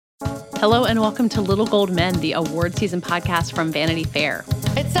Hello and welcome to Little Gold Men, the award season podcast from Vanity Fair.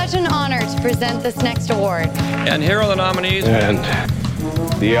 It's such an honor to present this next award. And here are the nominees. And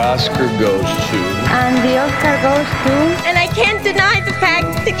the Oscar goes to... And the Oscar goes to... And I can't deny the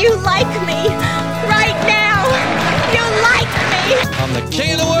fact that you like me. Right now, you like me. I'm the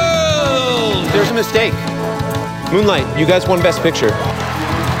king of the world. There's a mistake. Moonlight, you guys won Best Picture.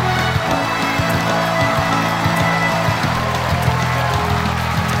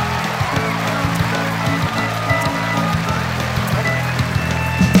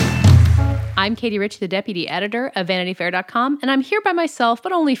 I'm Katie Rich, the deputy editor of VanityFair.com, and I'm here by myself,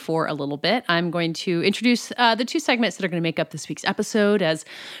 but only for a little bit. I'm going to introduce the two segments that are going to make up this week's episode as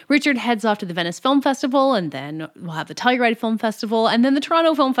Richard heads off to the Venice Film Festival, and then we'll have the Telluride Film Festival, and then the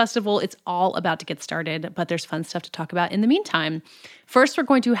Toronto Film Festival. It's all about to get started, but there's fun stuff to talk about in the meantime. First, we're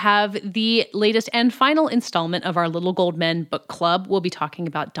going to have the latest and final installment of our Little Gold Men book club. We'll be talking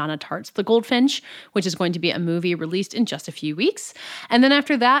about Donna Tartt's The Goldfinch, which is going to be a movie released in just a few weeks. And then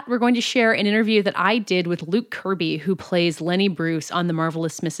after that, we're going to share an interview that I did with Luke Kirby, who plays Lenny Bruce on The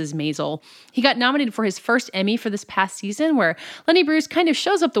Marvelous Mrs. Maisel. He got nominated for his first Emmy for this past season, where Lenny Bruce kind of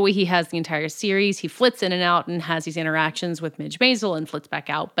shows up the way he has the entire series. He flits in and out and has these interactions with Midge Maisel and flits back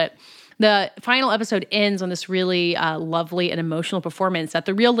out. But the final episode ends on this really lovely and emotional performance that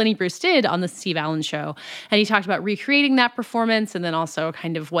the real Lenny Bruce did on the Steve Allen Show. And he talked about recreating that performance and then also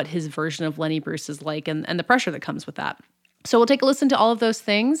kind of what his version of Lenny Bruce is like and the pressure that comes with that. So we'll take a listen to all of those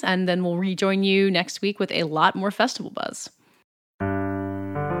things, and then we'll rejoin you next week with a lot more festival buzz.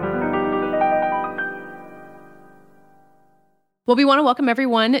 Well, we want to welcome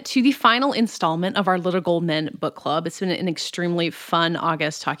everyone to the final installment of our Little Gold Men book club. It's been an extremely fun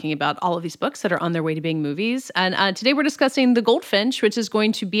August talking about all of these books that are on their way to being movies. And today we're discussing The Goldfinch, which is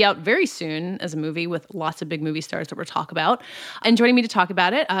going to be out very soon as a movie with lots of big movie stars that we'll talk about. And joining me to talk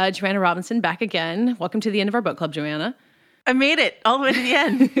about it, Joanna Robinson back again. Welcome to the end of our book club, Joanna. I made it all the way to the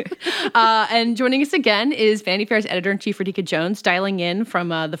end. And joining us again is Vanity Fair's editor-in-chief, Radhika Jones, dialing in from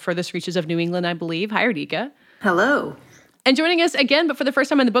the furthest reaches of New England, I believe. Hi, Radhika. Hello. And joining us again, but for the first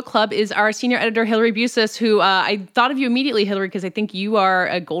time in the book club, is our senior editor, Hillary Busis, who I thought of you immediately, Hillary, because I think you are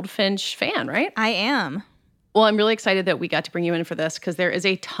a Goldfinch fan, right? I am. Well, I'm really excited that we got to bring you in for this because there is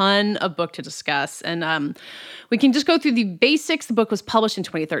a ton of book to discuss. And we can just go through the basics. The book was published in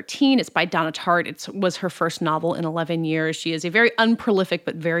 2013. It's by Donna Tartt. It was her first novel in 11 years. She is a very unprolific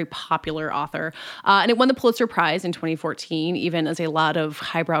but very popular author. And it won the Pulitzer Prize in 2014, even as a lot of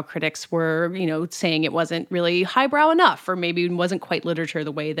highbrow critics were, saying it wasn't really highbrow enough or maybe it wasn't quite literature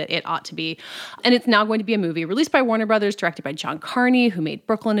the way that it ought to be. And it's now going to be a movie released by Warner Brothers, directed by John Carney, who made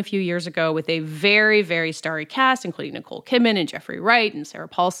Brooklyn a few years ago, with a very, very starry cast, including Nicole Kidman and Jeffrey Wright and Sarah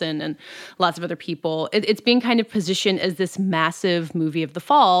Paulson and lots of other people. It's being kind of positioned as this massive movie of the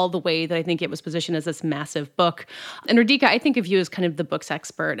fall, the way that I think it was positioned as this massive book. And Radhika, I think of you as kind of the books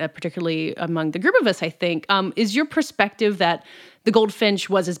expert, particularly among the group of us, I think. Is your perspective that The Goldfinch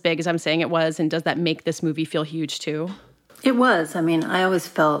was as big as I'm saying it was, and does that make this movie feel huge too? It was. I mean, I always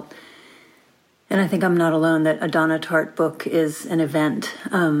felt, and I think I'm not alone, that a Donna Tartt book is an event.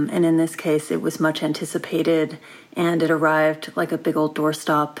 And in this case, it was much anticipated, and it arrived like a big old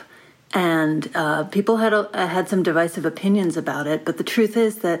doorstop. And people had some divisive opinions about it. But the truth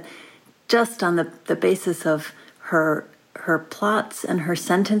is that just on the basis of her plots and her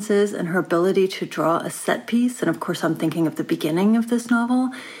sentences and her ability to draw a set piece, and of course I'm thinking of the beginning of this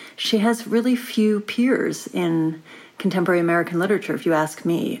novel, she has really few peers in contemporary American literature, if you ask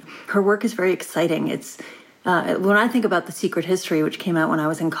me. Her work is very exciting. It's when I think about The Secret History, which came out when I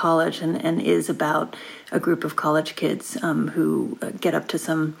was in college and is about a group of college kids who get up to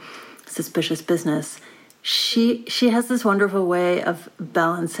some suspicious business, she has this wonderful way of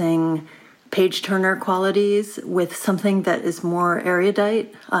balancing page-turner qualities with something that is more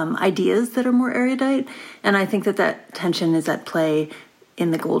erudite, ideas that are more erudite. And I think that tension is at play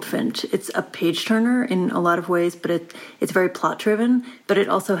in The Goldfinch. It's a page-turner in a lot of ways, but it's very plot-driven, but it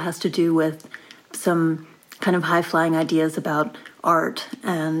also has to do with some kind of high-flying ideas about art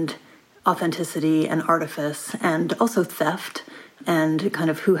and authenticity and artifice and also theft and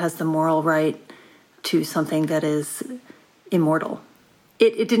kind of who has the moral right to something that is immortal.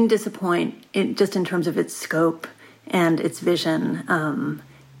 It didn't disappoint just in terms of its scope and its vision. And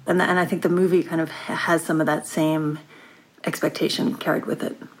I think the movie kind of has some of that same expectation carried with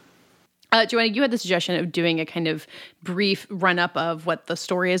it. Joanna, you had the suggestion of doing a kind of brief run-up of what the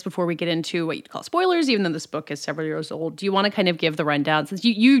story is before we get into what you'd call spoilers, even though this book is several years old. Do you want to kind of give the rundown? Since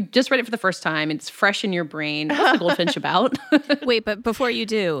you just read it for the first time, it's fresh in your brain. What's The Goldfinch about? Wait, but before you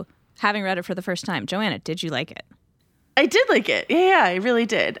do, having read it for the first time, Joanna, did you like it? I did like it. Yeah, I really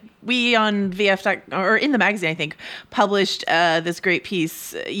did. we on VF or in the magazine, I think, published this great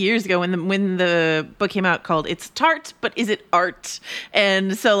piece years ago when the book came out called "It's Tart, but Is It Art?"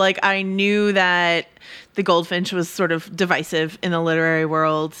 And so like I knew that the Goldfinch was sort of divisive in the literary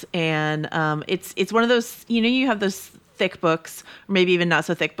world, and it's one of those, you have those thick books, or maybe even not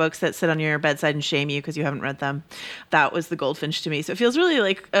so thick books that sit on your bedside and shame you because you haven't read them. That was the Goldfinch to me. So it feels really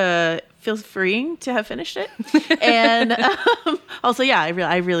like feels freeing to have finished it. And also, yeah,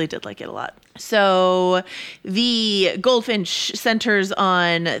 I really did like it a lot. So the Goldfinch centers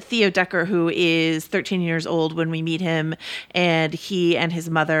on Theo Decker, who is 13 years old when we meet him, and he and his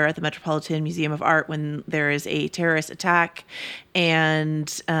mother at the Metropolitan Museum of Art when there is a terrorist attack,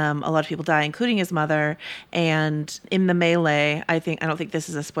 and a lot of people die, including his mother. And in the melee, I don't think this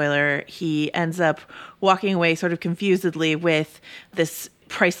is a spoiler, he ends up walking away sort of confusedly with this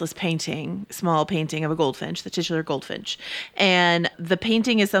priceless painting, small painting of a goldfinch, the titular goldfinch. And the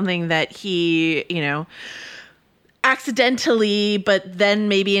painting is something that he, accidentally, but then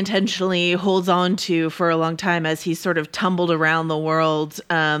maybe intentionally holds on to for a long time as he's sort of tumbled around the world.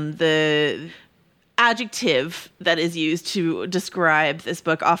 The adjective that is used to describe this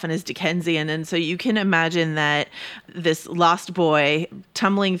book often is Dickensian. And so you can imagine that this lost boy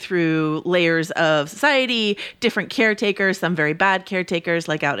tumbling through layers of society, different caretakers, some very bad caretakers,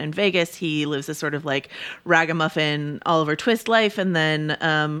 like out in Vegas, he lives a sort of like ragamuffin Oliver Twist life, and then,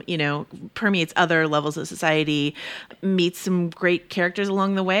 permeates other levels of society, meets some great characters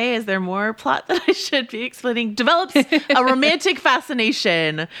along the way. Is there more plot that I should be explaining? Develops a romantic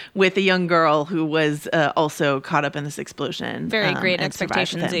fascination with a young girl who was also caught up in this explosion. Very Great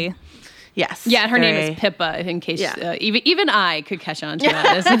Expectations-y. Yes. Yeah, her name is Pippa, in case even I could catch on to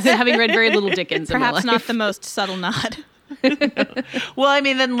that, as having read very little Dickens in my life. Perhaps not the most subtle nod. Well, I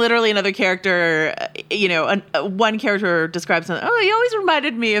mean, then literally another character, one character describes something, he always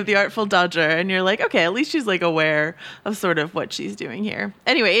reminded me of the Artful Dodger. And you're like, okay, at least she's like aware of sort of what she's doing here.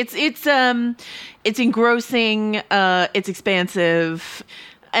 Anyway, it's engrossing, it's expansive.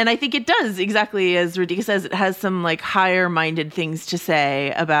 And I think it does exactly as Radhika says. It has some like higher minded things to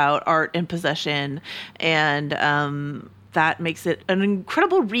say about art and possession. And, that makes it an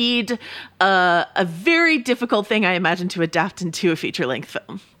incredible read, a very difficult thing, I imagine, to adapt into a feature-length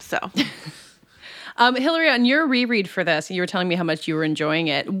film. So, Hillary, on your reread for this, you were telling me how much you were enjoying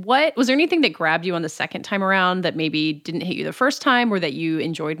it. Was there anything that grabbed you on the second time around that maybe didn't hit you the first time, or that you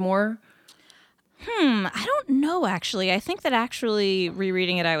enjoyed more? I don't know, actually. I think that actually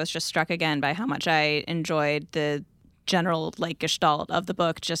rereading it, I was just struck again by how much I enjoyed the general like gestalt of the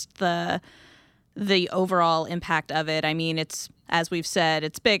book, just the overall impact of it. I mean, it's, as we've said,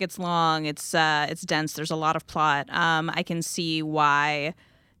 it's big, it's long, it's dense, there's a lot of plot. I can see why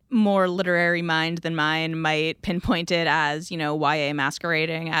more literary mind than mine might pinpoint it as, YA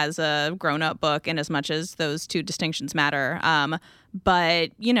masquerading as a grown-up book, in as much as those two distinctions matter.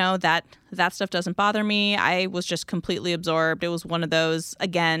 But, that stuff doesn't bother me. I was just completely absorbed. It was one of those,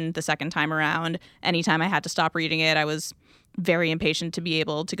 again, the second time around, anytime I had to stop reading it, I was very impatient to be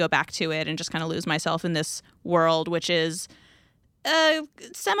able to go back to it and just kind of lose myself in this world, which is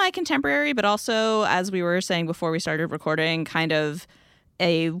semi-contemporary, but also, as we were saying before we started recording, kind of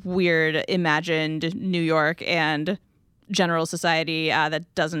a weird imagined New York and general society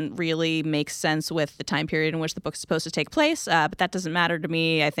that doesn't really make sense with the time period in which the book's supposed to take place. But that doesn't matter to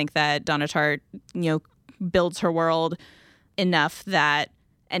me. I think that Donna Tartt, builds her world enough that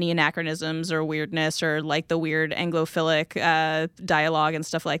any anachronisms or weirdness or like the weird Anglophilic dialogue and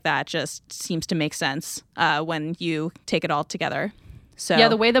stuff like that just seems to make sense when you take it all together. So yeah,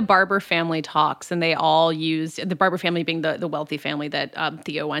 the way the Barber family talks, and they all use, the Barber family being the wealthy family that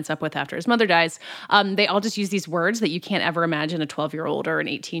Theo winds up with after his mother dies, they all just use these words that you can't ever imagine a 12-year-old or an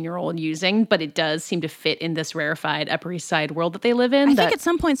 18-year-old using, but it does seem to fit in this rarefied Upper East Side world that they live in. I think at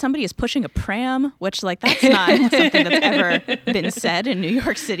some point somebody is pushing a pram, which that's not something that's ever been said in New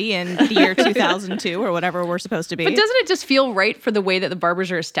York City in the year 2002 or whatever we're supposed to be. But doesn't it just feel right for the way that the Barbers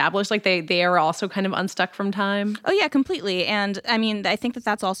are established? Like they are also kind of unstuck from time? Oh, yeah, completely. And I mean, I think that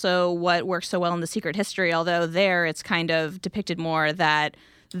that's also what works so well in The Secret History, although there it's kind of depicted more that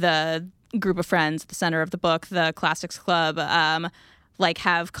the group of friends at the center of the book, the Classics Club,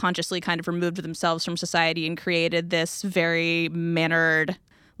 have consciously kind of removed themselves from society and created this very mannered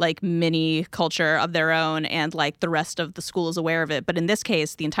mini culture of their own, and the rest of the school is aware of it. But in this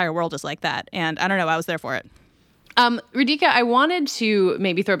case, the entire world is like that. And I don't know, I was there for it. Radhika, I wanted to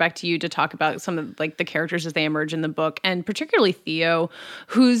maybe throw back to you to talk about some of like the characters as they emerge in the book, and particularly Theo,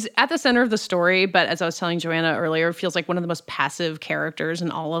 who's at the center of the story, but as I was telling Joanna earlier, feels like one of the most passive characters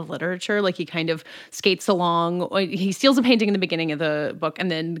in all of literature. Like he kind of skates along. He steals a painting in the beginning of the book and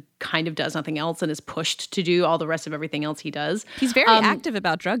then kind of does nothing else and is pushed to do all the rest of everything else he does. He's very active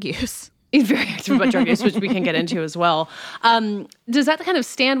about drug use. He's very active about drug use, which we can get into as well. Does that kind of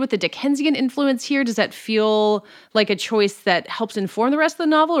stand with the Dickensian influence here? Does that feel like a choice that helps inform the rest of the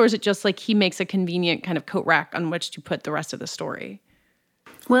novel, or is it just like he makes a convenient kind of coat rack on which to put the rest of the story?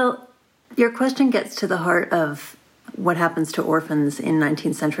 Well, your question gets to the heart of what happens to orphans in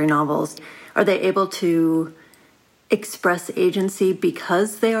 19th century novels. Are they able to express agency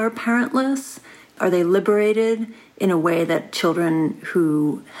because they are parentless? Are they liberated in a way that children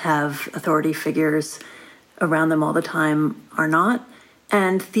who have authority figures around them all the time are not?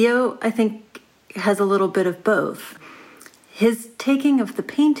 And Theo, I think, has a little bit of both. His taking of the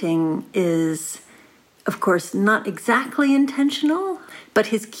painting is, of course, not exactly intentional, but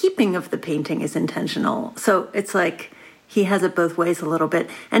his keeping of the painting is intentional. So it's like he has it both ways a little bit.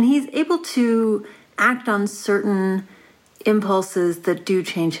 And he's able to act on certain impulses that do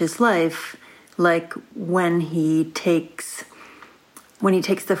change his life, like when he takes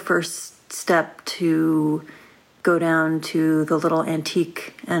the first step to go down to the little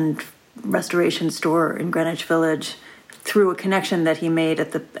antique and restoration store in Greenwich Village through a connection that he made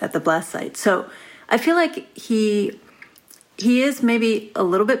at the blast site. So I feel like he is maybe a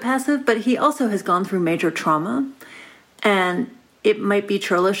little bit passive, but he also has gone through major trauma, and it might be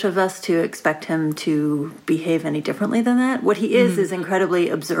churlish of us to expect him to behave any differently than that. What he is incredibly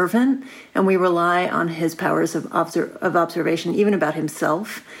observant, and we rely on his powers of observation, even about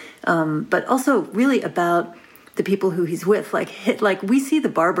himself, but also really about the people who he's with. Like we see the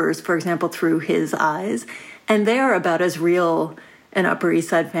Barbers, for example, through his eyes, and they are about as real an Upper East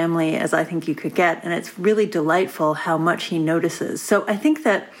Side family as I think you could get, and it's really delightful how much he notices. So I think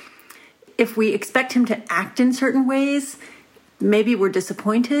that if we expect him to act in certain ways, maybe we're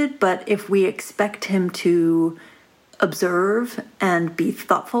disappointed, but if we expect him to observe and be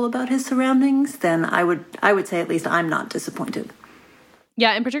thoughtful about his surroundings, then I would say at least I'm not disappointed.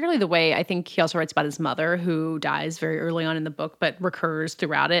 Yeah, and particularly the way I think he also writes about his mother, who dies very early on in the book, but recurs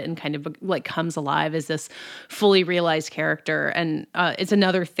throughout it and kind of like comes alive as this fully realized character. And it's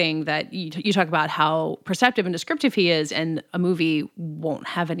another thing that you talk about how perceptive and descriptive he is, and a movie won't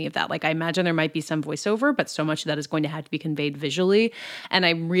have any of that. Like I imagine there might be some voiceover, but so much of that is going to have to be conveyed visually. And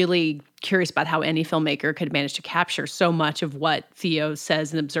I'm really curious about how any filmmaker could manage to capture so much of what Theo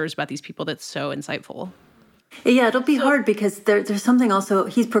says and observes about these people that's so insightful. Yeah, it'll be hard because there's something also,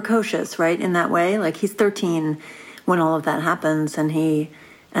 he's precocious, right, in that way. Like he's 13 when all of that happens, and he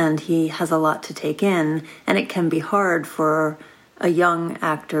has a lot to take in, and it can be hard for a young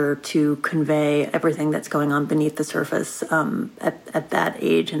actor to convey everything that's going on beneath the surface at that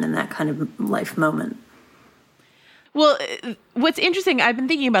age and in that kind of life moment. Well, what's interesting, I've been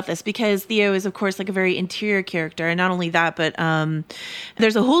thinking about this because Theo is, of course, like a very interior character. And not only that, but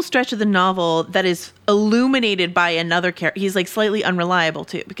there's a whole stretch of the novel that is illuminated by another character. He's like slightly unreliable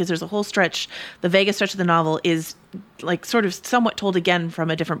too, because there's a whole stretch, the Vegas stretch of the novel is like sort of somewhat told again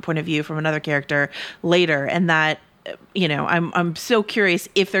from a different point of view from another character later. And that, you know, I'm so curious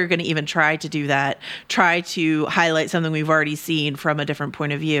if they're going to even try to do that, try to highlight something we've already seen from a different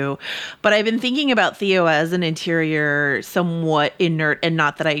point of view. But I've been thinking about Theo as an interior, somewhat inert, and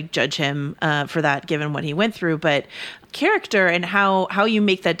not that I judge him for that, given what he went through, but character and how you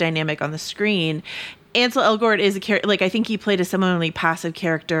make that dynamic on the screen. Ansel Elgort is a character, like I think he played a similarly passive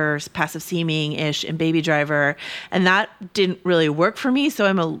character, passive seeming-ish in Baby Driver, and that didn't really work for me, so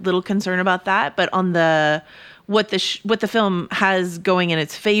I'm a little concerned about that. But on the what the film has going in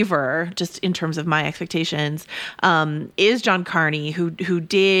its favor, just in terms of my expectations, is John Carney, who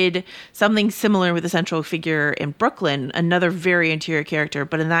did something similar with the central figure in Brooklyn, another very interior character.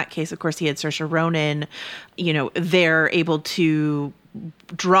 But in that case, of course, he had Saoirse Ronan. You know, they're able to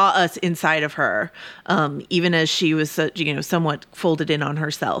draw us inside of her, even as she was, somewhat folded in on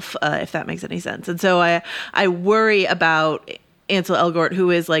herself, if that makes any sense. And so I worry about Ansel Elgort, who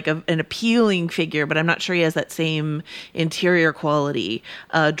is like an appealing figure, but I'm not sure he has that same interior quality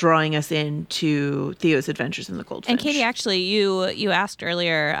drawing us into Theo's adventures in the Goldfinch. And Katie, actually, you asked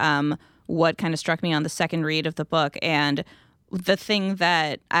earlier what kind of struck me on the second read of the book, and the thing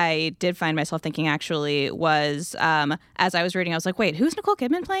that I did find myself thinking actually was, as I was reading, I was like, wait, who's Nicole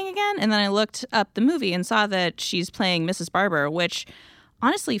Kidman playing again? And then I looked up the movie and saw that she's playing Mrs. Barber, which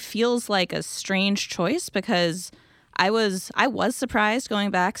honestly feels like a strange choice because I was surprised going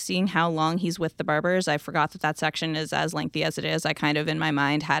back, seeing how long he's with the Barbers. I forgot that section is as lengthy as it is. I kind of, in my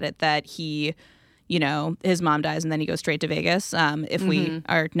mind, had it that he, his mom dies and then he goes straight to Vegas. If we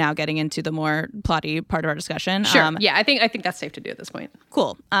are now getting into the more plotty part of our discussion. Sure. Yeah, I think that's safe to do at this point.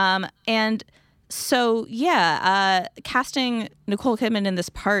 Cool. And so, casting Nicole Kidman in this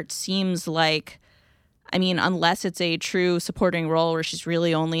part seems like, unless it's a true supporting role where she's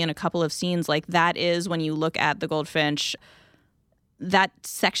really only in a couple of scenes, like that is when you look at the Goldfinch, that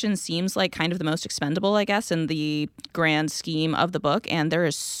section seems like kind of the most expendable, I guess, in the grand scheme of the book. And there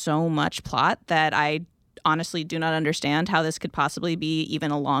is so much plot that I honestly do not understand how this could possibly be even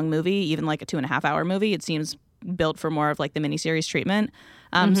a long movie, even like a 2.5-hour movie. It seems built for more of like the miniseries treatment.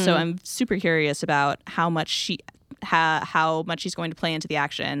 So I'm super curious about how much she's going to play into the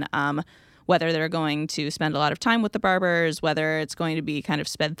action. Whether they're going to spend a lot of time with the Barbers, whether it's going to be kind of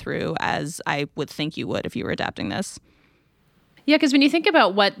sped through as I would think you would if you were adapting this. Yeah, because when you think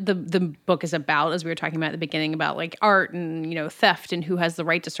about what the book is about, as we were talking about at the beginning, about like art and, theft and who has the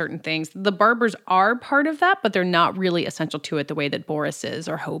right to certain things, the Barbers are part of that, but they're not really essential to it the way that Boris is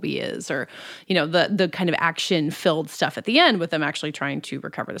or Hobie is, or, the kind of action-filled stuff at the end with them actually trying to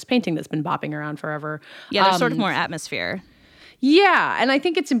recover this painting that's been bopping around forever. Yeah, there's sort of more atmosphere. Yeah, and I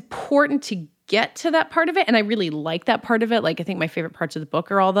think it's important to get to that part of it, and I really like that part of it. Like, I think my favorite parts of the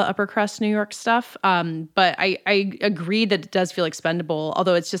book are all the upper crust New York stuff. But I agree that it does feel expendable,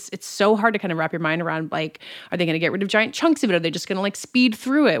 although it's so hard to kind of wrap your mind around, like, are they going to get rid of giant chunks of it? Are they just going to, like, speed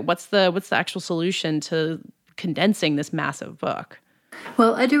through it? What's the actual solution to condensing this massive book?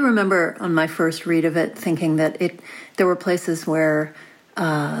 Well, I do remember on my first read of it thinking that there were places where,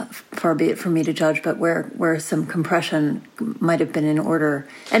 far be it from me to judge, but where some compression might have been in order.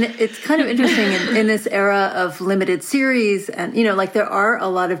 And it's kind of interesting in this era of limited series, and there are a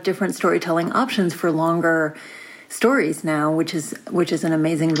lot of different storytelling options for longer stories now, which is an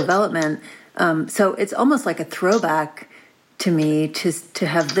amazing development. So it's almost like a throwback to me to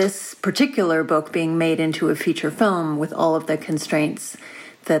have this particular book being made into a feature film with all of the constraints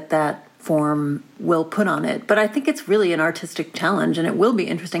that form will put on it. But I think it's really an artistic challenge, and it will be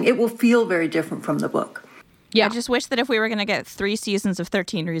interesting. It will feel very different from the book. Yeah. I just wish that if we were going to get 3 seasons of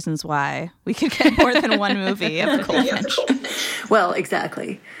 13 Reasons Why, we could get more than one movie of the Goldfinch. Well,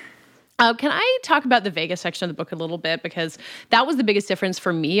 exactly. Can I talk about the Vegas section of the book a little bit? Because that was the biggest difference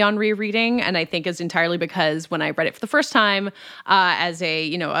for me on rereading, and I think is entirely because when I read it for the first time, as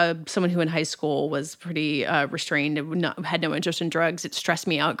someone who in high school was pretty restrained and had no interest in drugs, it stressed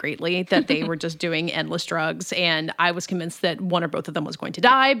me out greatly that they were just doing endless drugs, and I was convinced that one or both of them was going to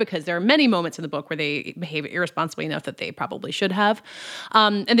die because there are many moments in the book where they behave irresponsibly enough that they probably should have.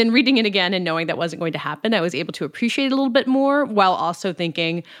 And then reading it again and knowing that wasn't going to happen, I was able to appreciate it a little bit more, while also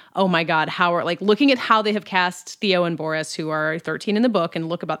thinking, oh my God, looking at how they have cast Theo and Boris, who are 13 in the book and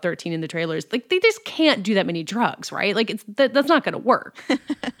look about 13 in the trailers, like they just can't do that many drugs, right? Like that's not going to work.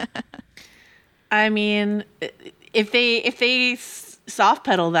 I mean, if they soft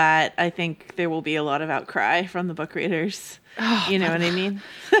pedal that, I think there will be a lot of outcry from the book readers. You know what I mean?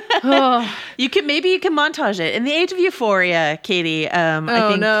 You can montage it in the age of euphoria, Katie. I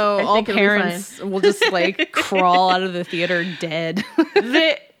think all parents will just like crawl out of the theater dead.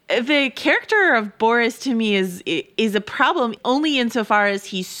 The character of Boris to me is a problem only insofar as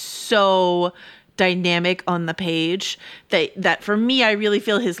he's so dynamic on the page that for me, I really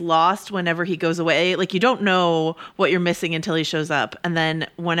feel his lost whenever he goes away. Like, you don't know what you're missing until he shows up. And then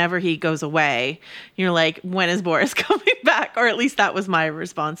whenever he goes away, you're like, when is Boris coming back? Or at least that was my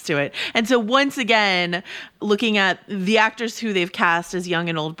response to it. And so once again, looking at the actors who they've cast as young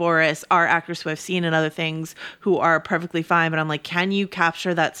and old Boris are actors who I've seen in other things who are perfectly fine. But I'm like, can you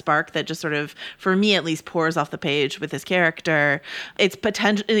capture that spark that just sort of, for me at least, pours off the page with his character? It's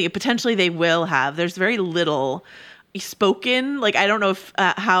potentially they will have. There's very little spoken. Like, I don't know if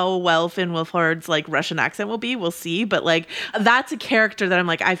how well Finn Wolfhard's like Russian accent will be. We'll see. But like, that's a character that I'm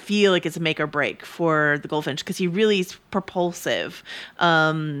like, I feel like it's a make or break for the Goldfinch, because he really is propulsive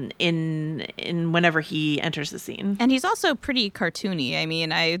in whenever he enters the scene. And he's also pretty cartoony. I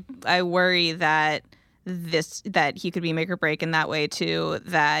mean, I worry that he could be make or break in that way too,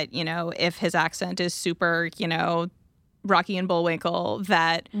 that, if his accent is super, Rocky and Bullwinkle,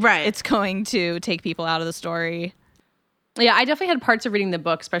 that it's going to take people out of the story. Yeah, I definitely had parts of reading the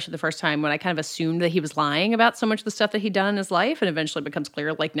book, especially the first time, when I kind of assumed that he was lying about so much of the stuff that he'd done in his life, and eventually it becomes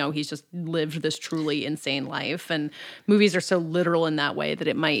clear, like, no, he's just lived this truly insane life, and movies are so literal in that way that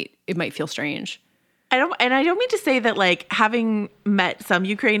it might feel strange. I don't mean to say that, like, having met some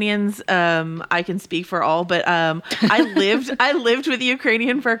Ukrainians, I can speak for all, but I lived with a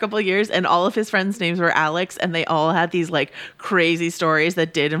Ukrainian for a couple of years, and all of his friends' names were Alex, and they all had these like crazy stories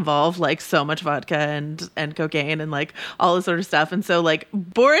that did involve like so much vodka and cocaine and like all this sort of stuff. And so like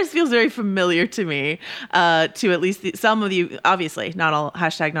Boris feels very familiar to me, to at least some of the, obviously not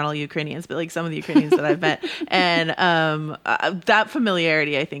all Ukrainians, but like some of the Ukrainians that I've met, and that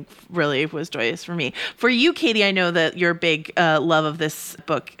familiarity I think really was joyous for me. For you, Katie, I know that your big love of this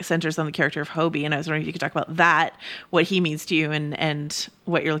book centers on the character of Hobie, and I was wondering if you could talk about that, what he means to you, and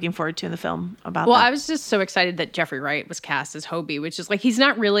what you're looking forward to in the film about that. Well, I was just so excited that Jeffrey Wright was cast as Hobie, which is like, he's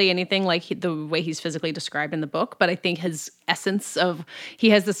not really anything like the way he's physically described in the book, but I think his essence of, he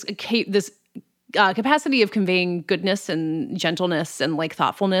has this capacity of conveying goodness and gentleness and like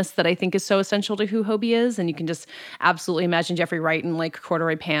thoughtfulness that I think is so essential to who Hobie is. And you can just absolutely imagine Jeffrey Wright in like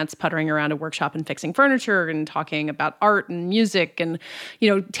corduroy pants puttering around a workshop and fixing furniture and talking about art and music and, you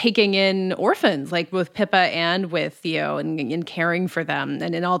know, taking in orphans like with Pippa and with Theo and caring for them.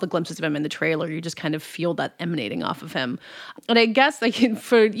 And in all the glimpses of him in the trailer, you just kind of feel that emanating off of him. And I guess like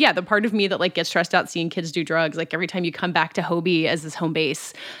the part of me that like gets stressed out seeing kids do drugs, like every time you come back to Hobie as this home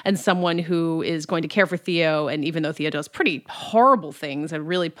base and someone who is going to care for Theo, and even though Theo does pretty horrible things and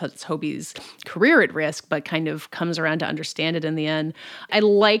really puts Hobie's career at risk, but kind of comes around to understand it in the end. I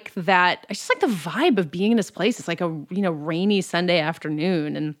like that. I just like the vibe of being in this place. It's like a, you know, rainy Sunday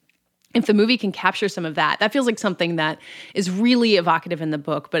afternoon. And if the movie can capture some of that, that feels like something that is really evocative in the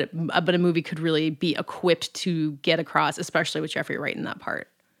book, but a movie could really be equipped to get across, especially with Jeffrey Wright in that part.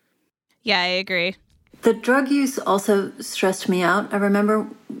 Yeah, I agree. The drug use also stressed me out. I remember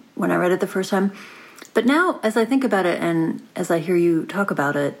when I read it the first time. But now, as I think about it and as I hear you talk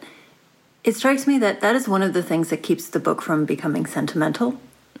about it, it strikes me that that is one of the things that keeps the book from becoming sentimental.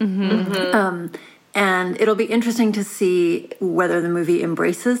 And it'll be interesting to see whether the movie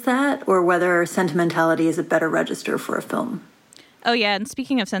embraces that or whether sentimentality is a better register for a film. Oh, yeah. And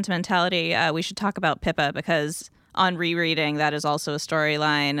speaking of sentimentality, we should talk about Pippa, because on rereading, that is also a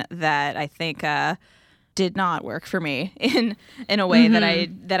storyline that I think did not work for me in a way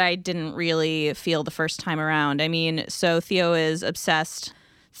that I didn't really feel the first time around. I mean, so Theo is obsessed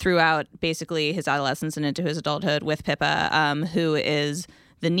throughout basically his adolescence and into his adulthood with Pippa, who is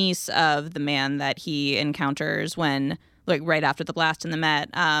the niece of the man that he encounters when, like, right after the blast in the Met,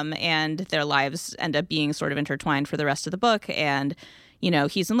 and their lives end up being sort of intertwined for the rest of the book. And, you know,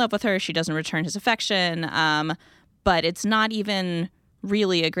 he's in love with her. She doesn't return his affection, but it's not even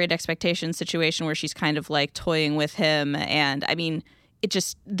really a Great Expectations situation where she's kind of like toying with him. And I mean, it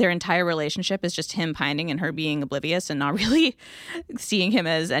just, their entire relationship is just him pining and her being oblivious and not really seeing him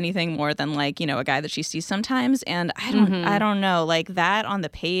as anything more than like, you know, a guy that she sees sometimes. And I don't know, like that on the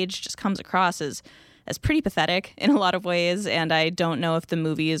page just comes across as pretty pathetic in a lot of ways. And I don't know if the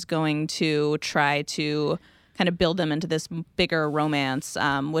movie is going to try to kind of build them into this bigger romance,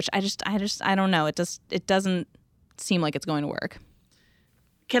 which I don't know. It doesn't seem like it's going to work.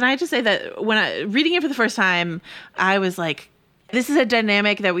 Can I just say that when I reading it for the first time, I was like, this is a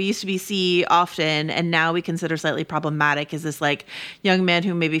dynamic that we used to see often, and now we consider slightly problematic. Is this like young man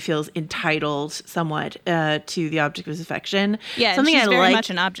who maybe feels entitled somewhat to the object of his affection? Yeah, something she's very much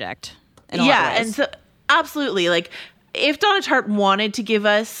an object. In a lot of ways. And so absolutely, like, if Donna Tartt wanted to give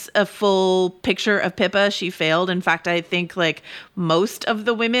us a full picture of Pippa, she failed. In fact, I think like most of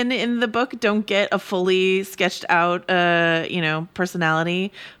the women in the book don't get a fully sketched out,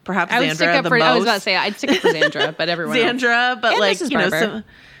 personality. Perhaps I would Xandra stick up the for. most. I was about to say I'd stick up for Xandra, but everyone Xandra, else. but and like Mrs. you know, Barber.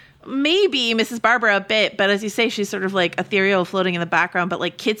 maybe Mrs. Barbara a bit, but as you say, she's sort of like ethereal, floating in the background. But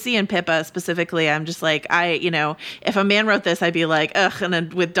like Kitsy and Pippa specifically, I'm just like, if a man wrote this, I'd be like, ugh. And then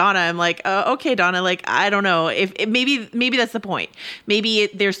with Donna, I'm like, okay, Donna, like, I don't know if maybe that's the point. Maybe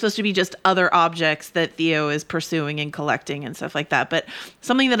there's supposed to be just other objects that Theo is pursuing and collecting and stuff like that. But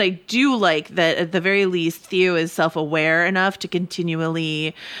something that I do like, that at the very least, Theo is self-aware enough to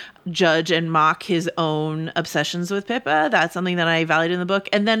continually judge and mock his own obsessions with Pippa. That's something that I valued in the book.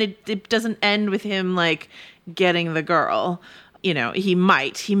 And then it doesn't end with him like getting the girl. You know, it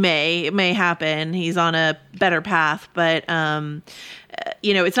may happen. He's on a better path, but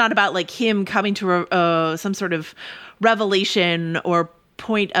it's not about like him coming to some sort of revelation or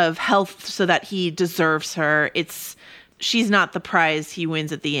point of health so that he deserves her. She's not the prize he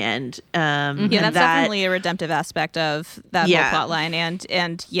wins at the end. That's definitely a redemptive aspect of that whole plot line.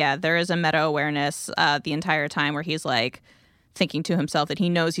 And yeah, there is a meta-awareness the entire time where he's like thinking to himself that he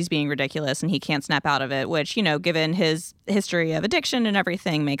knows he's being ridiculous and he can't snap out of it, which, you know, given his history of addiction and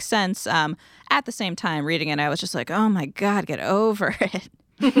everything, makes sense. At the same time, reading it, I was just like, oh my God, get over it.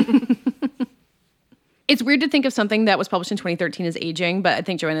 It's weird to think of something that was published in 2013 as aging, but I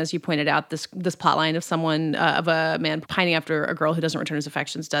think, Joanna, as you pointed out, this plotline of someone, of a man pining after a girl who doesn't return his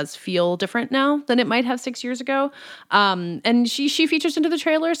affections does feel different now than it might have 6 years ago. And she features into the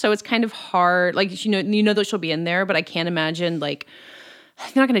trailer, so it's kind of hard. Like, you know that she'll be in there, but I can't imagine, like,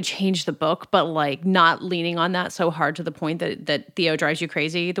 they're not going to change the book, but, like, not leaning on that so hard to the point that Theo drives you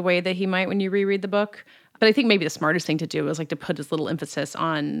crazy the way that he might when you reread the book. But I think maybe the smartest thing to do is, like, to put as little emphasis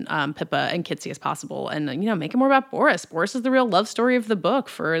on Pippa and Kitsy as possible, and make it more about Boris. Boris is the real love story of the book,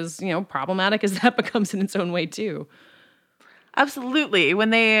 for as problematic as that becomes in its own way too. Absolutely.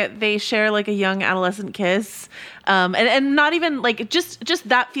 When they share, like, a young adolescent kiss, and not even, like, just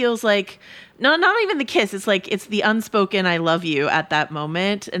that feels like not even the kiss. It's like, it's the unspoken "I love you" at that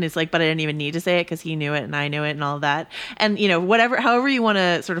moment, and it's like, but I didn't even need to say it because he knew it and I knew it and all of that. And however you want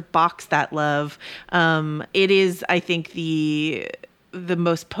to sort of box that love, it is, I think, the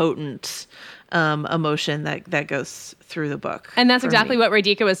most potent emotion that goes through the book. And that's exactly what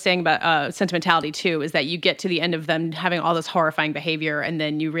Radhika was saying about sentimentality too, is that you get to the end of them having all this horrifying behavior, and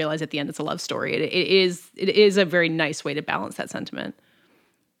then you realize at the end it's a love story. It is a very nice way to balance that sentiment.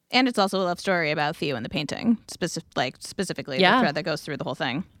 And it's also a love story about Theo and the painting, specifically the thread that goes through the whole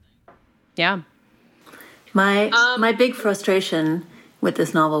thing. Yeah. My big frustration with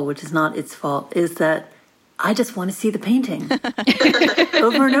this novel, which is not its fault, is that I just want to see the painting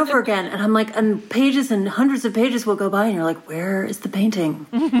over and over again. And I'm like, and pages and hundreds of pages will go by, and you're like, where is the painting?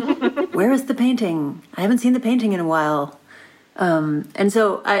 Where is the painting? I haven't seen the painting in a while. And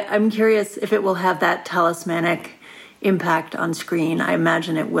so I'm curious if it will have that talismanic impact on screen. I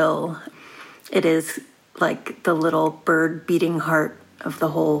imagine it will. It is like the little bird beating heart of the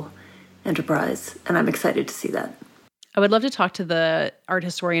whole enterprise, and I'm excited to see that. I would love to talk to the art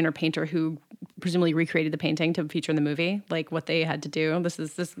historian or painter who presumably recreated the painting to feature in the movie, like what they had to do.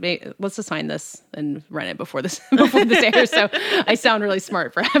 Let's assign this and run it before this airs. So I sound really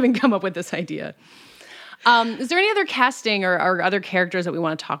smart for having come up with this idea. Is there any other casting or other characters that we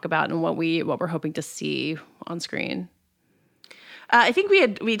want to talk about and what we're hoping to see on screen? I think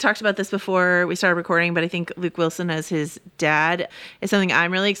we talked about this before we started recording, but I think Luke Wilson as his dad is something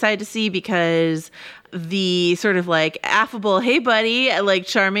I'm really excited to see, because the sort of like affable, hey buddy, like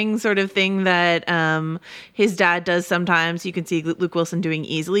charming sort of thing that his dad does sometimes, you can see Luke Wilson doing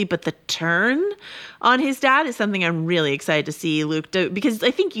easily, but the turn on his dad is something I'm really excited to see Luke do, because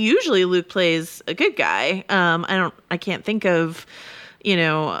I think usually Luke plays a good guy. I can't think of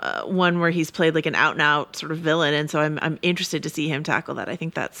one where he's played like an out and out sort of villain. And so I'm interested to see him tackle that. I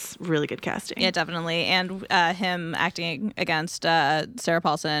think that's really good casting. Yeah, definitely. And him acting against Sarah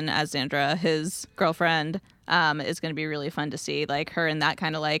Paulson as Xandra, his girlfriend, is going to be really fun to see. Like her in that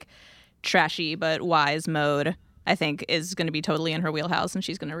kind of like trashy but wise mode, I think is going to be totally in her wheelhouse, and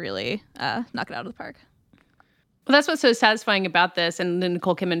she's going to really knock it out of the park. Well, that's what's so satisfying about this, and the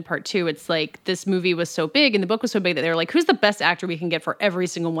Nicole Kidman part too. It's like this movie was so big and the book was so big that they were like, who's the best actor we can get for every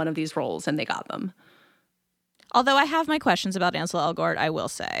single one of these roles? And they got them. Although I have my questions about Ansel Elgort, I will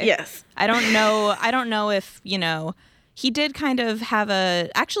say. Yes. I don't know if, he did kind of have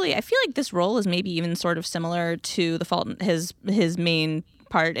actually, I feel like this role is maybe even sort of similar to his main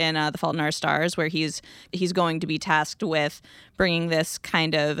part in The Fault in Our Stars, where he's going to be tasked with bringing this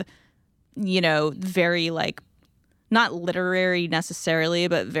kind of, very like, not literary necessarily,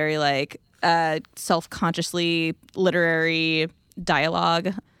 but very like self-consciously literary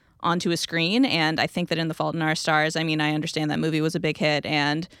dialogue onto a screen. And I think that in The Fault in Our Stars, I mean, I understand that movie was a big hit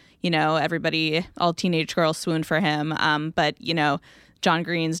and, everybody, all teenage girls swooned for him. But, John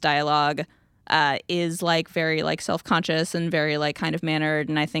Green's dialogue is like very like self-conscious and very like kind of mannered.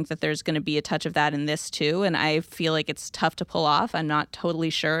 And I think that there's going to be a touch of that in this too. And I feel like it's tough to pull off. I'm not totally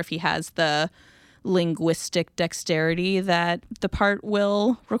sure if he has the linguistic dexterity that the part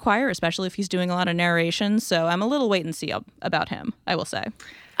will require, especially if he's doing a lot of narration. So I'm a little wait and see about him, I will say.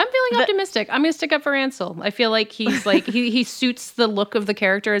 I'm feeling optimistic. I'm going to stick up for Ansel. I feel like he's like he suits the look of the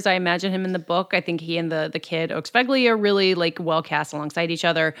character as I imagine him in the book. I think he and the kid Oaks Fegley are really like well cast alongside each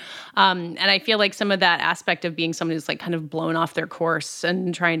other. And I feel like some of that aspect of being someone who's like kind of blown off their course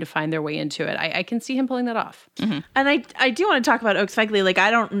and trying to find their way into it, I can see him pulling that off. Mm-hmm. And I do want to talk about Oaks Fegley. Like I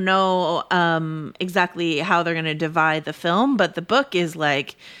don't know exactly how they're going to divide the film, but the book is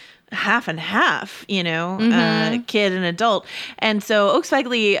like half and half, kid and adult. And so Oakes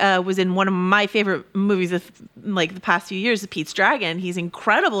Fegley was in one of my favorite movies of like the past few years, Pete's Dragon. He's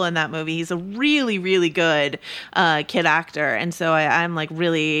incredible in that movie. He's a really, really good kid actor. And so I'm like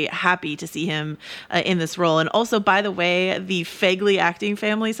really happy to see him in this role. And also, by the way, the Fegley acting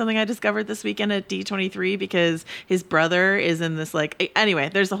family, something I discovered this weekend at D23, because his brother is in this, like, anyway,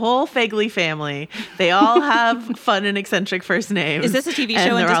 there's a whole Fegley family. They all have fun and eccentric first names. Is this a TV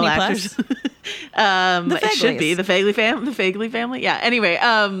show on Disney Plus? It should be the Fegley family. Yeah. Anyway,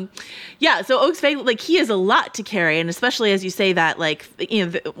 so Oakes Fegley, like, he has a lot to carry, and especially as you say that, like,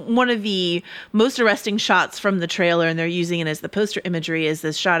 one of the most arresting shots from the trailer, and they're using it as the poster imagery, is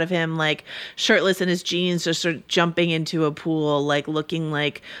this shot of him like shirtless in his jeans, just sort of jumping into a pool, like looking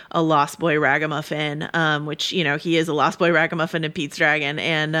like a Lost Boy ragamuffin, which he is a Lost Boy ragamuffin in Pete's Dragon,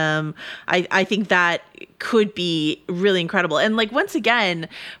 and I think that could be really incredible. And like, once again,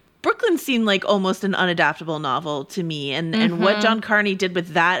 Brooklyn seemed like almost an unadaptable novel to me, and what John Carney did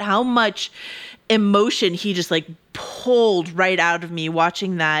with that, how much emotion he just like pulled right out of me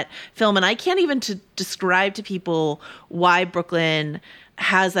watching that film. And I can't even describe to people why Brooklyn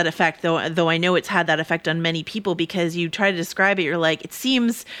has that effect, though I know it's had that effect on many people, because you try to describe it, you're like, it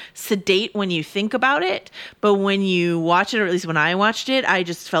seems sedate when you think about it, but when you watch it, or at least when I watched it, I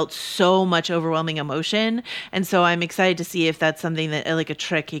just felt so much overwhelming emotion. And so I'm excited to see if that's something that, like, a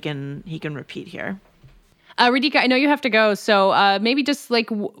trick he can repeat here. Radhika, I know you have to go, so maybe just like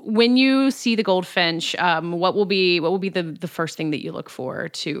when you see The Goldfinch, what will be the first thing that you look for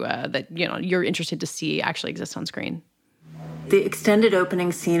to that you're interested to see actually exist on screen? The extended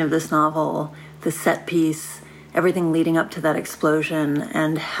opening scene of this novel, the set piece, everything leading up to that explosion,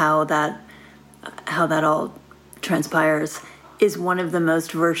 and how that all transpires, is one of the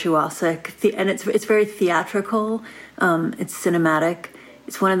most virtuosic, and it's very theatrical. It's cinematic.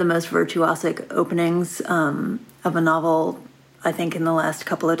 It's one of the most virtuosic openings of a novel, I think, in the last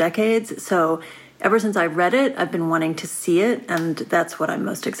couple of decades. So ever since I read it, I've been wanting to see it, and that's what I'm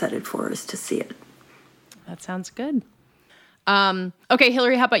most excited for, is to see it. That sounds good. Okay,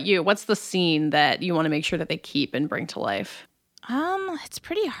 Hillary, how about you? What's the scene that you want to make sure that they keep and bring to life? It's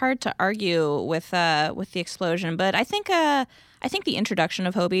pretty hard to argue with the explosion, but I think the introduction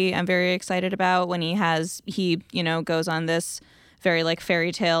of Hobie I'm very excited about, when he goes on this very like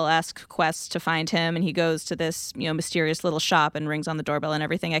fairy tale-esque quest to find him, and he goes to this mysterious little shop and rings on the doorbell and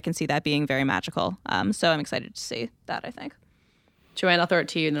everything. I can see that being very magical. So I'm excited to see that, I think. Joanne, I'll throw it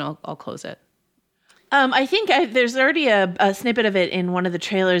to you and then I'll close it. I think there's already a snippet of it in one of the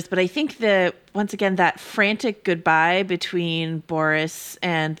trailers, but I think that, once again, that frantic goodbye between Boris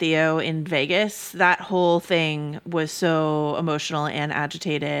and Theo in Vegas, that whole thing was so emotional and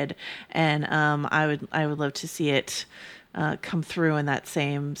agitated, and I would love to see it come through in that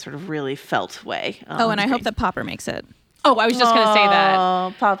same sort of really felt way. And I hope that Popper makes it. Oh, I was just going to say that.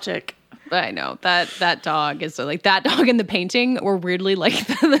 Oh, Popchick. I know that dog is like, that dog in the painting were weirdly like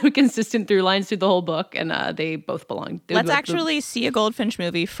the consistent through lines through the whole book, and they both belong. Let's actually see a Goldfinch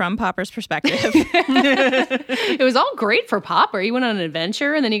movie from Popper's perspective. It was all great for Popper. He went on an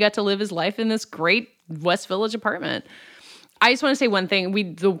adventure, and then he got to live his life in this great West Village apartment. I just want to say one thing.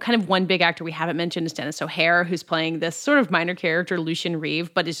 The kind of one big actor we haven't mentioned is Dennis O'Hare, who's playing this sort of minor character, Lucien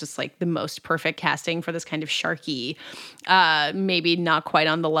Reeve, but is just like the most perfect casting for this kind of sharky, maybe not quite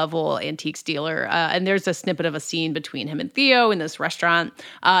on the level antiques dealer. And there's a snippet of a scene between him and Theo in this restaurant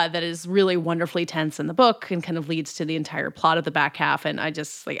that is really wonderfully tense in the book and kind of leads to the entire plot of the back half. And I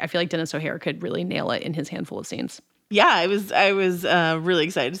feel like Dennis O'Hare could really nail it in his handful of scenes. Yeah, I was really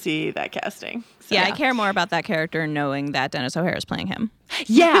excited to see that casting. So, yeah, I care more about that character knowing that Dennis O'Hare is playing him.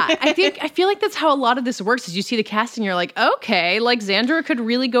 Yeah, I feel like that's how a lot of this works. Is you see the casting, you're like, okay, like Xandra could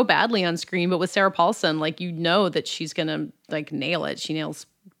really go badly on screen, but with Sarah Paulson, like, that she's gonna like nail it. She nails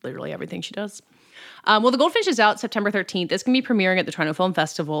literally everything she does. Well, The Goldfinch is out September 13th. It's going to be premiering at the Toronto Film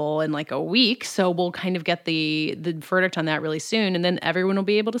Festival in like a week, so we'll kind of get the verdict on that really soon, and then everyone will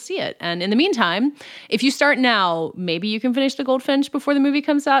be able to see it. And in the meantime, if you start now, maybe you can finish The Goldfinch before the movie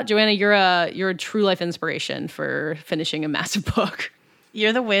comes out. Joanna, you're a true life inspiration for finishing a massive book.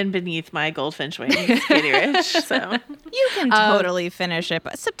 You're the wind beneath my goldfinch wings, Katie Rich. So you can totally finish it,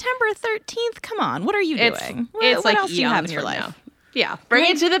 but September 13th, come on, what are you doing? What like else do you have in your life? Now. Yeah. Bring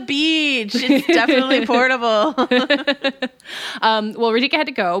it to the beach. It's definitely portable. Well, Radhika had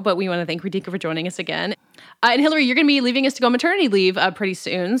to go, but we want to thank Radhika for joining us again. And Hillary, you're going to be leaving us to go on maternity leave pretty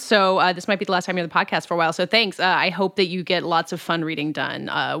soon. So this might be the last time you're on the podcast for a while. So thanks. I hope that you get lots of fun reading done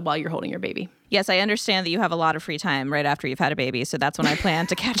while you're holding your baby. Yes, I understand that you have a lot of free time right after you've had a baby. So that's when I plan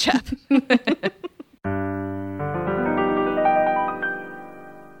to catch up.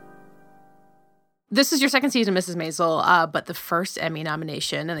 This is your second season, Mrs. Maisel, but the first Emmy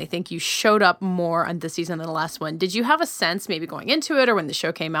nomination, and I think you showed up more on this season than the last one. Did you have a sense, maybe going into it or when the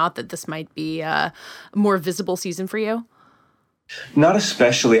show came out, that this might be a more visible season for you? Not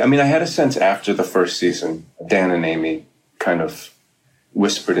especially. I mean, I had a sense after the first season, Dan and Amy kind of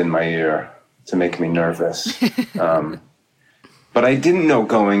whispered in my ear to make me nervous. But I didn't know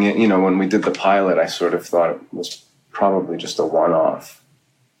going in, when we did the pilot, I sort of thought it was probably just a one-off.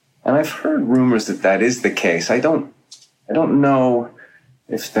 And I've heard rumors that is the case. I don't know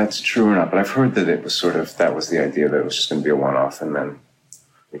if that's true or not, but I've heard that it was that was the idea, that it was just going to be a one-off. And then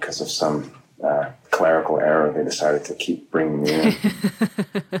because of some clerical error, they decided to keep bringing me in.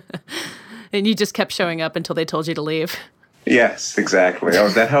 And you just kept showing up until they told you to leave. Yes, exactly. Oh,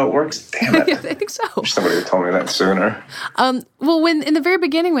 is that how it works? Damn it. I think so. Wish somebody had told me that sooner. Well, when in the very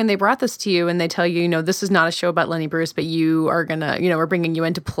beginning, when they brought this to you and they tell you, this is not a show about Lenny Bruce, but you are going to, we're bringing you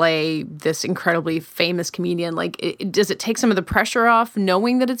in to play this incredibly famous comedian, does it take some of the pressure off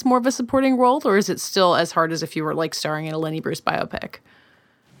knowing that it's more of a supporting role, or is it still as hard as if you were starring in a Lenny Bruce biopic?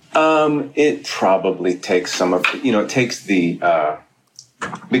 It probably takes some of, it takes the,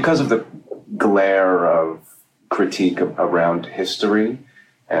 because of the glare of critique around history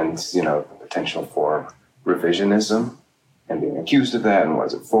and, the potential for revisionism and being accused of that, and what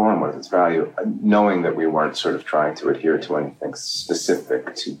is it for and what is its value, knowing that we weren't sort of trying to adhere to anything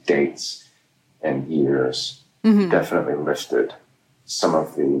specific to dates and years, definitely lifted some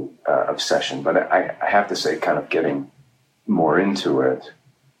of the obsession. But I have to say, kind of getting more into it,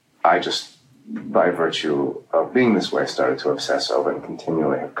 I just, by virtue of being this way, started to obsess over it and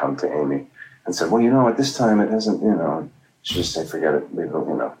continually have come to Amy and said, well, at this time it hasn't, should just say, forget it, leave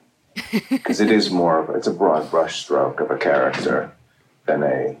it, because it is it's a broad brush stroke of a character than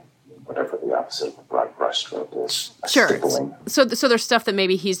whatever the opposite of a broad brush stroke is. Sure. Stippling. So there's stuff that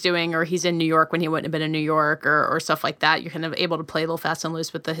maybe he's doing, or he's in New York when he wouldn't have been in New York, or stuff like that. You're kind of able to play a little fast and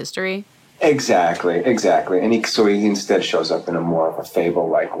loose with the history. Exactly. And he instead shows up in a more of a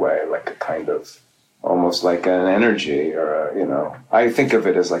fable-like way, like a kind of, almost like an energy, or I think of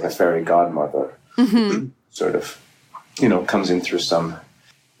it as like a fairy godmother, sort of, comes in through some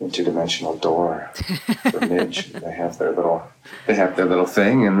interdimensional door for Midge. They have their little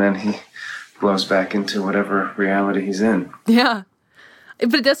thing, and then he blows back into whatever reality he's in. Yeah.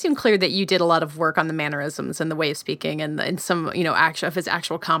 But it does seem clear that you did a lot of work on the mannerisms and the way of speaking and some, of his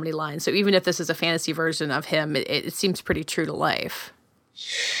actual comedy lines. So even if this is a fantasy version of him, it seems pretty true to life.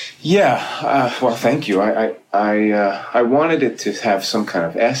 Yeah. Well, thank you. I wanted it to have some kind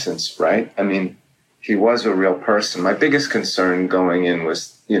of essence, right? I mean, he was a real person. My biggest concern going in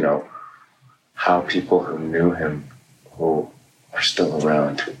was, how people who knew him, who are still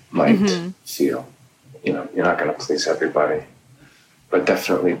around, might feel. You're not going to please everybody. But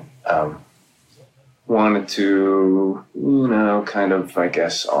definitely wanted to, kind of, I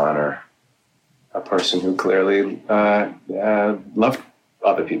guess, honor a person who clearly loved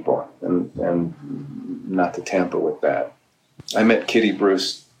other people and not to tamper with that. I met Kitty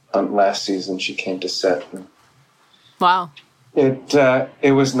Bruce last season. She came to set. Wow.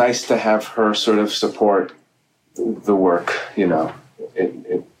 It was nice to have her sort of support the work,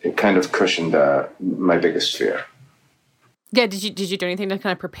 It kind of cushioned my biggest fear. Yeah, did you do anything to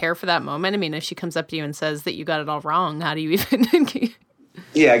kind of prepare for that moment? I mean, if she comes up to you and says that you got it all wrong, how do you even...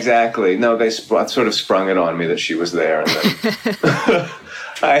 Yeah, exactly. No, they sort of sprung it on me that she was there, and then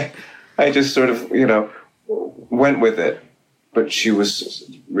I just sort of, went with it. But she was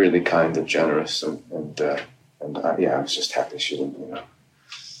really kind and generous, and I was just happy she didn't,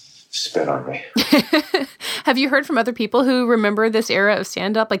 spit on me. Have you heard from other people who remember this era of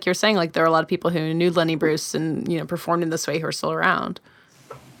stand-up? Like you're saying, there are a lot of people who knew Lenny Bruce and, performed in this way who are still around.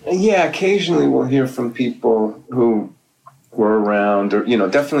 Yeah, occasionally we'll hear from people who were around, or,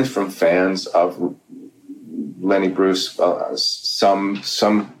 definitely from fans of Lenny Bruce.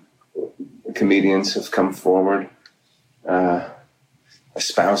 Some comedians have come forward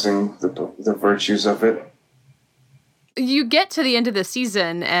espousing the virtues of it. You get to the end of the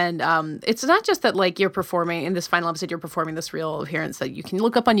season, and it's not just that, you're performing in this final episode, you're performing this real appearance that you can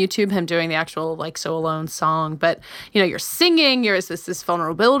look up on YouTube, him doing the actual, So Alone song, but, you're singing, there's this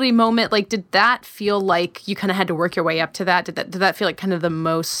vulnerability moment. Did that feel like you kind of had to work your way up to that? Did that feel like kind of the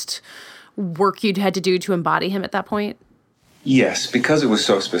most work you'd had to do to embody him at that point? Yes, because it was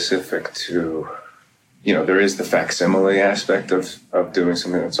so specific to, there is the facsimile aspect of doing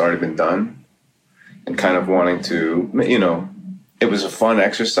something that's already been done. And kind of wanting to, it was a fun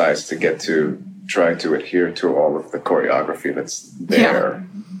exercise to get to try to adhere to all of the choreography that's there.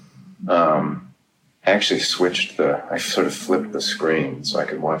 Yeah. I actually I sort of flipped the screen so I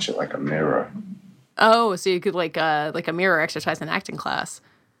could watch it like a mirror. Oh, so you could like a mirror exercise in acting class.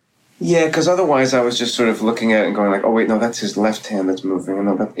 Yeah, because otherwise I was just sort of looking at it and going like, oh wait, no, that's his left hand that's moving, and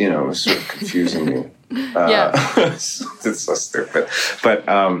no, that, it was sort of confusing me. Yeah, it's so stupid.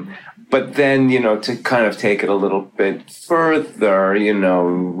 But then to kind of take it a little bit further,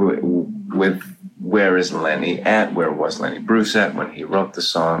 with where is Lenny at? Where was Lenny Bruce at when he wrote the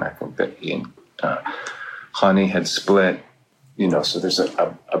song? I think that he and Honey had split. So there's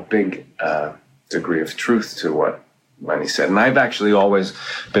a big degree of truth to what Lenny said. And I've actually always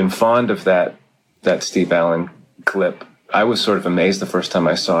been fond of that Steve Allen clip. I was sort of amazed the first time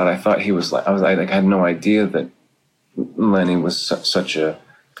I saw it. I thought he was I had no idea that Lenny was such a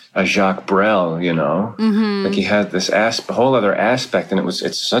Jacques Brel, Mm-hmm. like he had this whole other aspect, and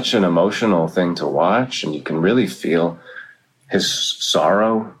it's such an emotional thing to watch, and you can really feel his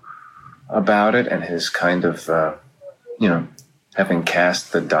sorrow about it and his kind of, having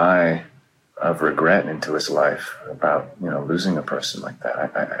cast the die of regret into his life about, losing a person like that.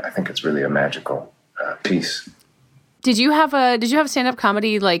 I think it's really a magical piece. Did you have stand-up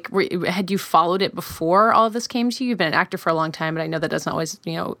comedy, like, had you followed it before all of this came to you? You've been an actor for a long time, but I know that doesn't always,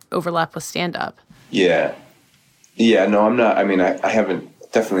 overlap with stand-up. Yeah. Yeah, no, I'm not. I mean, I haven't,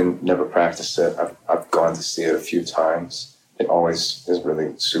 definitely never practiced it. I've gone to see it a few times. It always is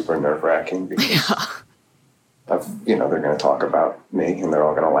really super nerve-wracking because they're going to talk about me and they're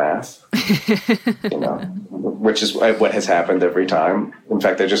all going to laugh, which is what has happened every time. In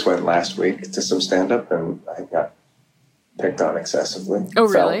fact, I just went last week to some stand-up and I got picked on excessively. Oh,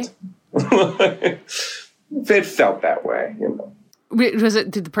 really? It felt that way,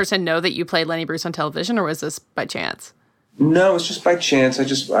 Did the person know that you played Lenny Bruce on television, or was this by chance? No, it was just by chance. I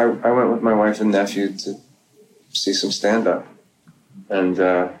went with my wife and nephew to see some stand-up. And,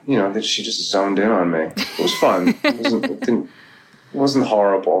 she just zoned in on me. It was fun. It wasn't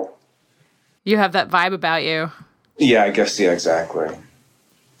horrible. You have that vibe about you. Yeah, I guess, yeah, exactly.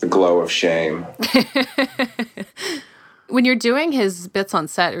 The glow of shame. When you're doing his bits on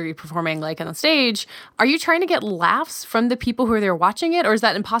set or you're performing like on stage, are you trying to get laughs from the people who are there watching it? Or is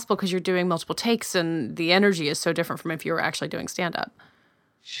that impossible because you're doing multiple takes and the energy is so different from if you were actually doing stand-up?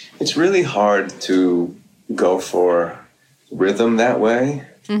 It's really hard to go for rhythm that way.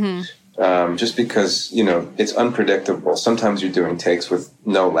 Mm-hmm. Just because, it's unpredictable. Sometimes you're doing takes with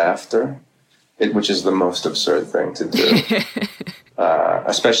no laughter, which is the most absurd thing to do.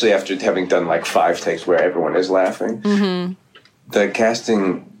 Especially after having done like 5 takes where everyone is laughing. Mm-hmm. The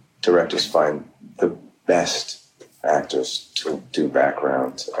casting directors find the best actors to do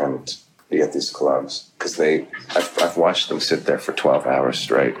background and be at these clubs because I've watched them sit there for 12 hours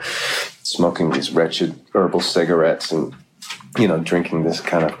straight, smoking these wretched herbal cigarettes and, drinking this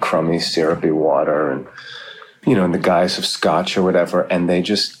kind of crummy, syrupy water and, in the guise of scotch or whatever. And they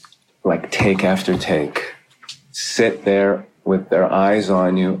just like take after take, sit there with their eyes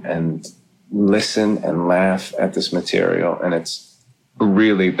on you and listen and laugh at this material. And it's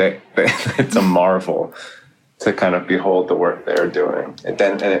really, it's a marvel to kind of behold the work they're doing. And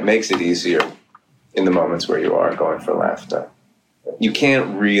it makes it easier in the moments where you are going for laughter. You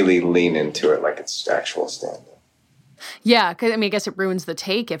can't really lean into it like it's actual stand-up. Yeah, because I guess it ruins the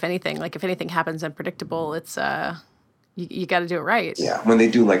take, if anything. Like, if anything happens unpredictable, it's, you got to do it right. Yeah, when they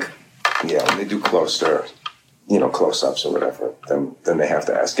do close-ups or whatever, then they have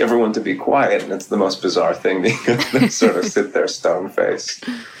to ask everyone to be quiet, and it's the most bizarre thing because they sort of sit there stone-faced.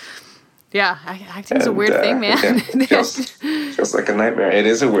 Yeah, acting's a weird thing, man. It feels like a nightmare. It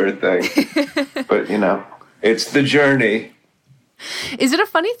is a weird thing, but it's the journey. Is it a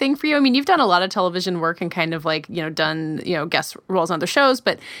funny thing for you? I mean, you've done a lot of television work and kind of like, done, guest roles on other shows,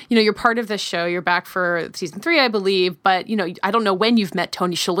 but, you're part of this show. You're back for season 3, I believe, but, I don't know when you've met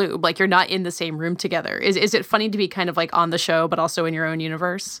Tony Shalhoub. Like, you're not in the same room together. Is it funny to be kind of like on the show, but also in your own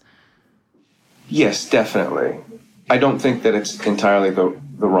universe? Yes, definitely. I don't think that it's entirely the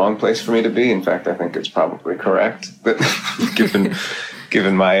wrong place for me to be. In fact, I think it's probably correct that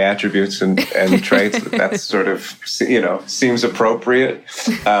given my attributes and traits, that's sort of, seems appropriate.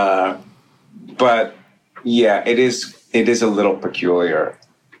 But yeah, it is a little peculiar.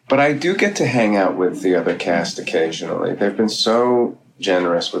 But I do get to hang out with the other cast occasionally. They've been so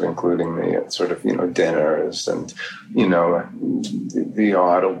generous with including me at sort of, dinners and, the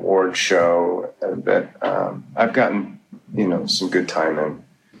odd award show that I've gotten, some good time in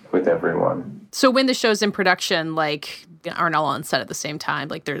with everyone. So when the show's in production, like, aren't all on set at the same time?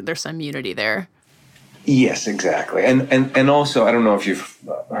 Like, there's some unity there. Yes, exactly. And also, I don't know if you've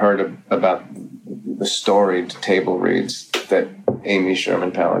heard about the storied table reads that Amy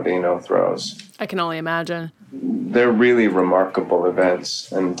Sherman Palladino throws. I can only imagine. They're really remarkable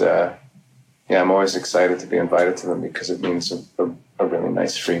events. And, Yeah, I'm always excited to be invited to them because it means a really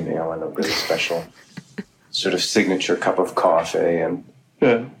nice free meal and a really special sort of signature cup of coffee. And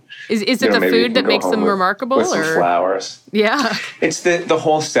is it the food that makes them remarkable, with some flowers? Yeah, it's the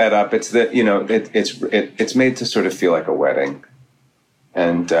whole setup. It's it's made to sort of feel like a wedding,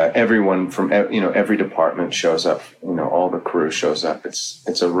 and everyone from every department shows up. All the crew shows up.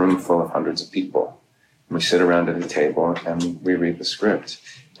 It's a room full of hundreds of people. We sit around at a table and we read the script,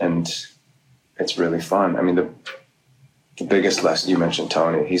 and it's really fun. I mean, the biggest lesson, you mentioned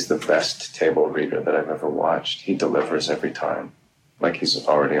Tony, he's the best table reader that I've ever watched. He delivers every time, like he's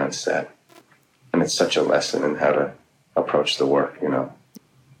already on set. And it's such a lesson in how to approach the work,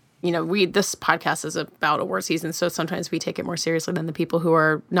 this podcast is about award season, so sometimes we take it more seriously than the people who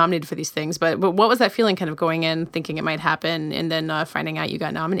are nominated for these things. But what was that feeling kind of going in, thinking it might happen, and then finding out you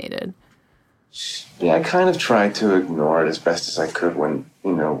got nominated? Yeah, I kind of tried to ignore it as best as I could when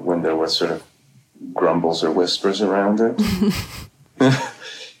there was sort of grumbles or whispers around it.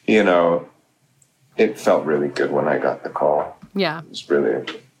 It felt really good when I got the call. Yeah. It was really,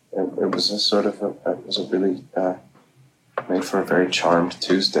 it was a really made for a very charmed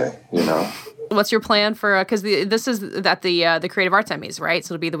Tuesday, What's your plan for, because this is at the Creative Arts Emmys, right?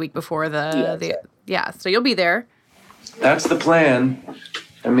 So it'll be the week before so you'll be there. That's the plan.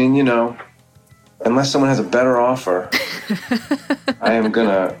 I mean, unless someone has a better offer, I am going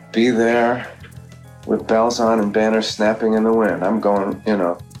to be there with bells on and banners snapping in the wind. I'm going,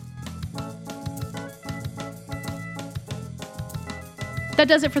 That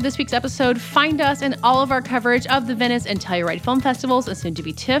does it for this week's episode. Find us and all of our coverage of the Venice and Telluride Film Festivals and soon to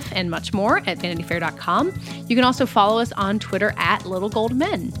be TIFF and much more at VanityFair.com. You can also follow us on Twitter at Little Gold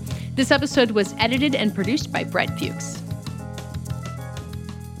Men. This episode was edited and produced by Brett Fuchs.